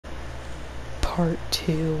part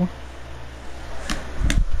 2.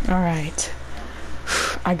 Alright.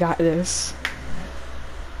 I got this.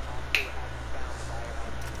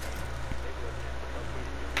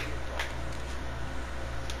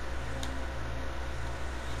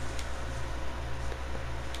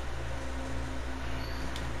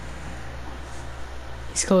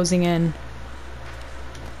 He's closing in.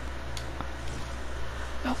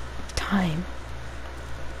 Oh, time.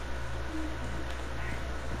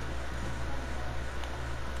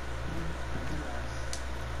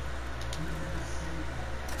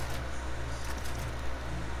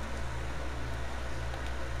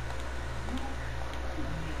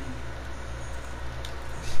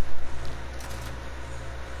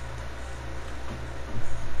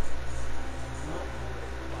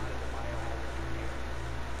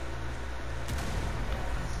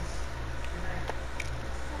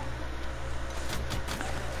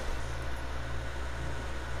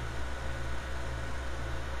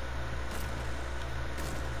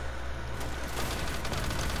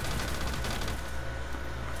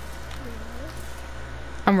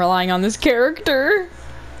 I'm relying on this character.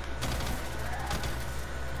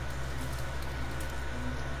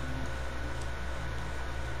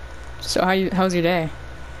 So how's your day?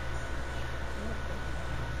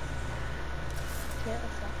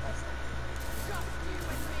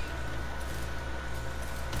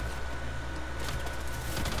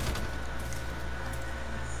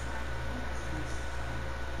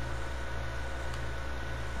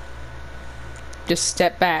 Just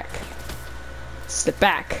step back. Step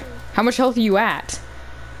back. How much health are you at?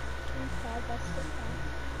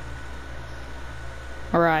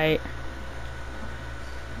 Alright.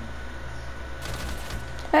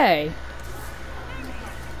 Hey.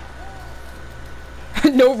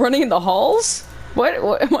 No running in the halls?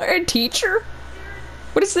 What? Am I a teacher?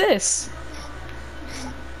 What is this?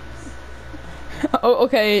 Oh,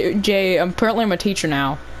 okay, Jay, apparently I'm a teacher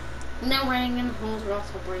now. No running in the halls or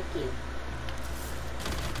else I'll break you.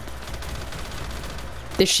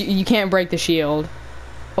 You can't break the shield.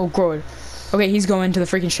 Oh, good. Okay, he's going to the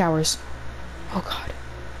freaking showers. Oh, God.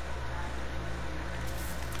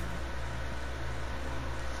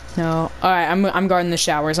 No. Alright, I'm guarding the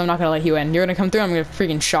showers. I'm not gonna let you in. You're gonna come through, I'm gonna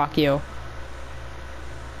freaking shock you.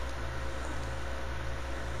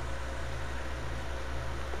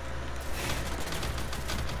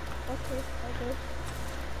 Okay.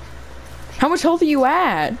 How much health are you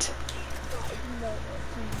at?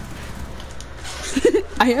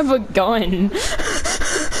 I have a gun.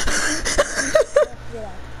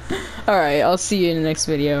 Alright, I'll see you in the next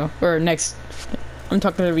video. Or next... I'm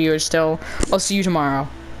talking to the viewers still. I'll see you tomorrow.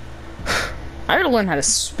 I gotta learn how to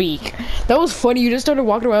speak. That was funny, you just started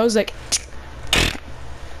walking away, I was like...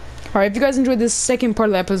 Alright, if you guys enjoyed this second part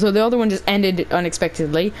of the episode, the other one just ended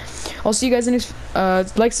unexpectedly. I'll see you guys in the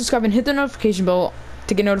next... like, subscribe, and hit the notification bell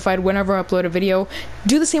to get notified whenever I upload a video.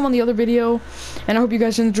 Do the same on the other video, and I hope you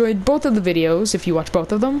guys enjoyed both of the videos if you watch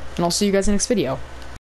both of them, and I'll see you guys in the next video.